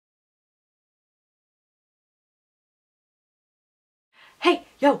Hey,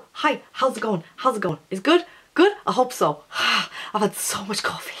 yo, hi, how's it going? How's it going? Is it good? Good? I hope so. I've had so much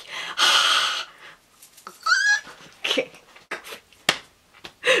coffee. Okay.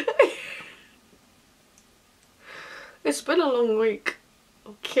 It's been a long week.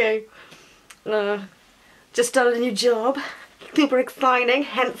 Okay. Just started a new job. Super exciting.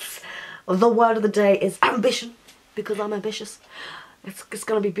 Hence, the word of the day is ambition. Because I'm ambitious. It's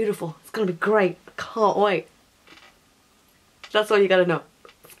gonna be beautiful. It's gonna be great. I can't wait. That's all you gotta know.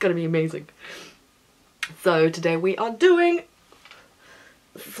 It's gonna be amazing. So today we are doing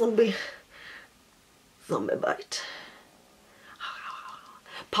zombie bite.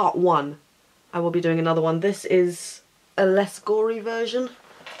 Part 1. I will be doing another one. This is a less gory version.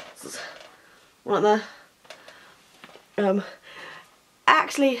 Right there. I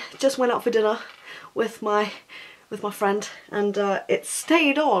actually just went out for dinner with my friend, and it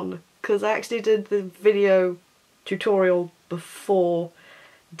stayed on because I actually did the video tutorial before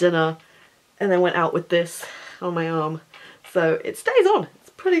dinner and then went out with this on my arm, so it stays on.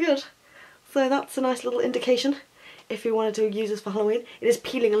 It's pretty good. So that's a nice little indication if you wanted to use this for Halloween. It is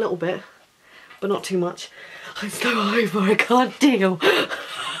peeling a little bit, but not too much. I'm so over, I can't deal.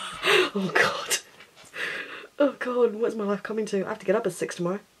 Oh god. Oh god, what's my life coming to? I have to get up at 6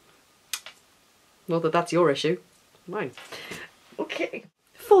 tomorrow. Not that that's your issue. Mine. Okay.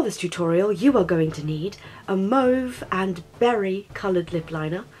 For this tutorial you are going to need a mauve and berry coloured lip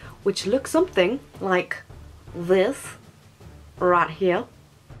liner, which looks something like this right here.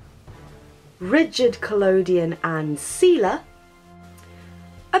 Rigid Collodion and Sealer,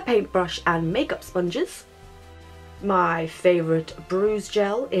 a paintbrush and makeup sponges, my favourite Bruise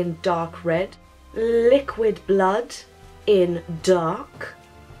Gel in dark red, liquid blood in dark,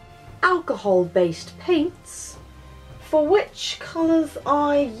 alcohol based paints, for which colours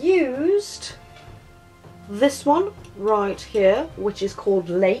I used this one right here, which is called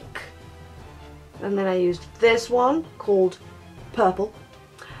Lake, and then I used this one called Purple,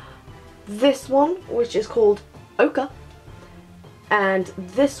 this one which is called Ochre, and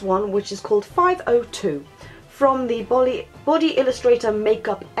this one which is called 502 from the Body Illustrator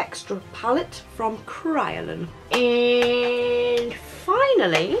Makeup Extra palette from Kryolan. And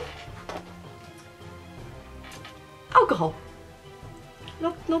finally, alcohol.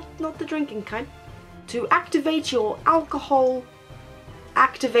 Not the drinking kind. To activate your alcohol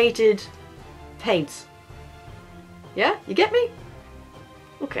activated paints. Yeah? You get me?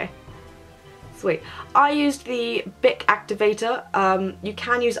 Okay. Sweet. I used the BIC Activator. You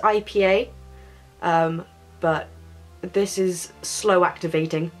can use IPA, but this is slow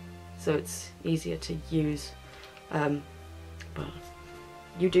activating, so it's easier to use. But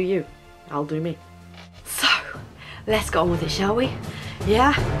you do you. I'll do me. So, let's get on with it, shall we?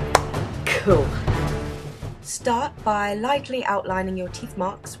 Yeah? Cool. Start by lightly outlining your teeth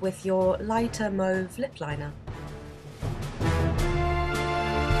marks with your lighter mauve lip liner.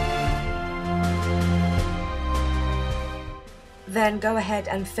 Then go ahead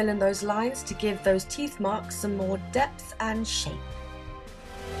and fill in those lines to give those teeth marks some more depth and shape.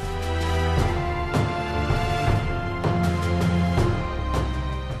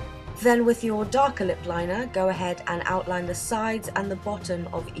 Then with your darker lip liner, go ahead and outline the sides and the bottom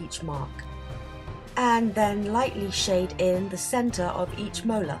of each mark. And then lightly shade in the centre of each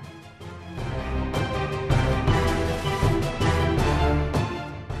molar.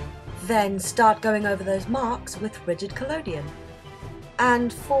 Then start going over those marks with Rigid Collodion.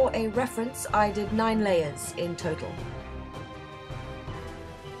 And for a reference, I did 9 layers in total.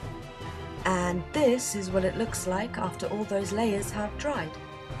 And this is what it looks like after all those layers have dried.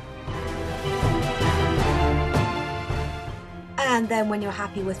 And then when you're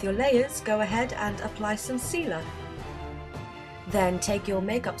happy with your layers, go ahead and apply some sealer. Then take your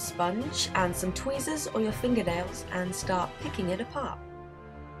makeup sponge and some tweezers or your fingernails and start picking it apart.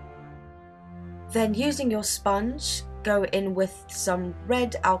 Then using your sponge, go in with some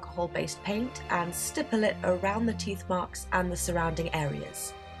red alcohol-based paint and stipple it around the teeth marks and the surrounding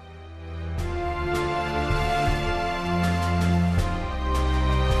areas.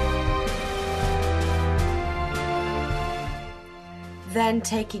 Then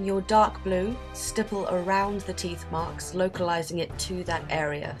taking your dark blue, stipple around the teeth marks, localizing it to that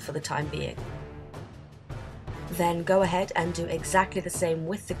area for the time being. Then go ahead and do exactly the same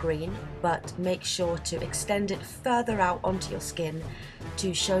with the green, but make sure to extend it further out onto your skin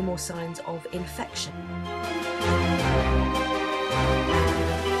to show more signs of infection.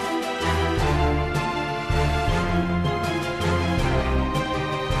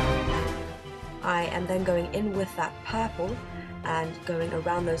 I am then going in with that purple and going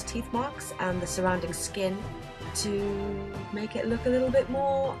around those teeth marks and the surrounding skin to make it look a little bit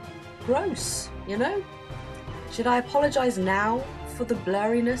more gross, you know? Should I apologise now for the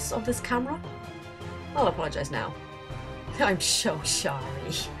blurriness of this camera? I'll apologise now. I'm so sorry.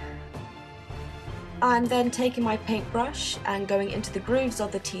 I'm then taking my paintbrush and going into the grooves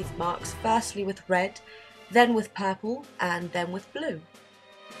of the teeth marks, firstly with red, then with purple, and then with blue.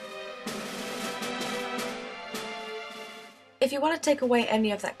 If you want to take away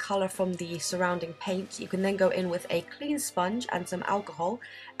any of that colour from the surrounding paint, you can then go in with a clean sponge and some alcohol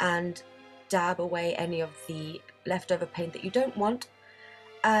and dab away any of the leftover paint that you don't want,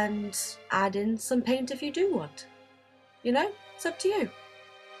 and add in some paint if you do want. You know, it's up to you.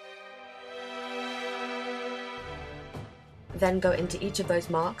 Then go into each of those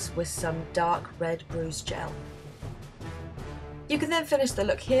marks with some dark red Bruise Gel. You can then finish the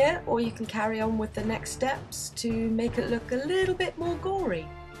look here, or you can carry on with the next steps to make it look a little bit more gory.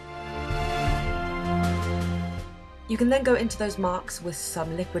 You can then go into those marks with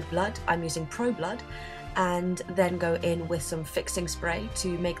some liquid blood, I'm using ProBlood, and then go in with some fixing spray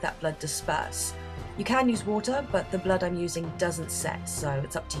to make that blood disperse. You can use water, but the blood I'm using doesn't set, so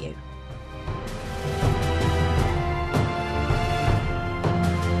it's up to you.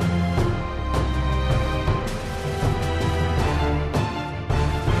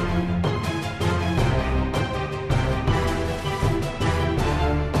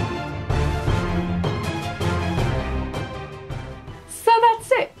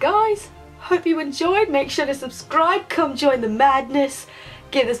 Guys, hope you enjoyed. Make sure to subscribe, come join the madness,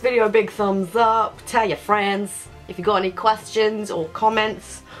 give this video a big thumbs up, tell your friends. If you got any questions or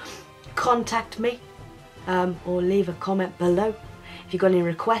comments, contact me or leave a comment below. If you got any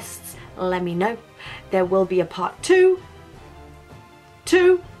requests, let me know. There will be a part 2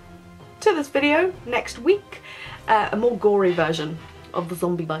 to this video next week, a more gory version of the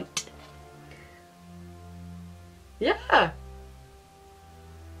zombie bite. Yeah.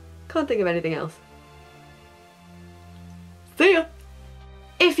 Can't think of anything else. See ya!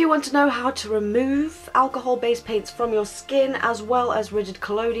 If you want to know how to remove alcohol-based paints from your skin, as well as Rigid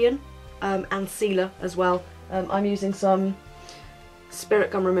Collodion and Sealer as well, I'm using some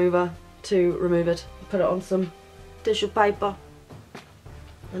spirit gum remover to remove it. Put it on some tissue paper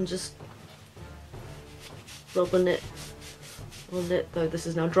and just rubbing it on it, though this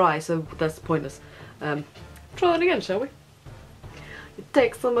is now dry, so that's pointless. Try it again, shall we? You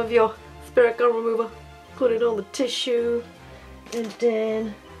take some of your spirit gum remover, put it on the tissue, and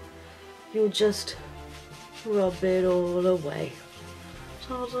then you'll just rub it all away.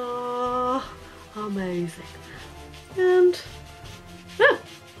 Ta-da! Amazing. And yeah,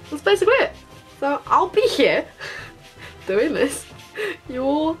 that's basically it. So I'll be here doing this. You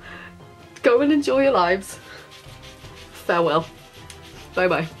all go and enjoy your lives. Farewell. Bye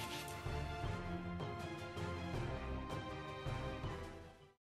bye.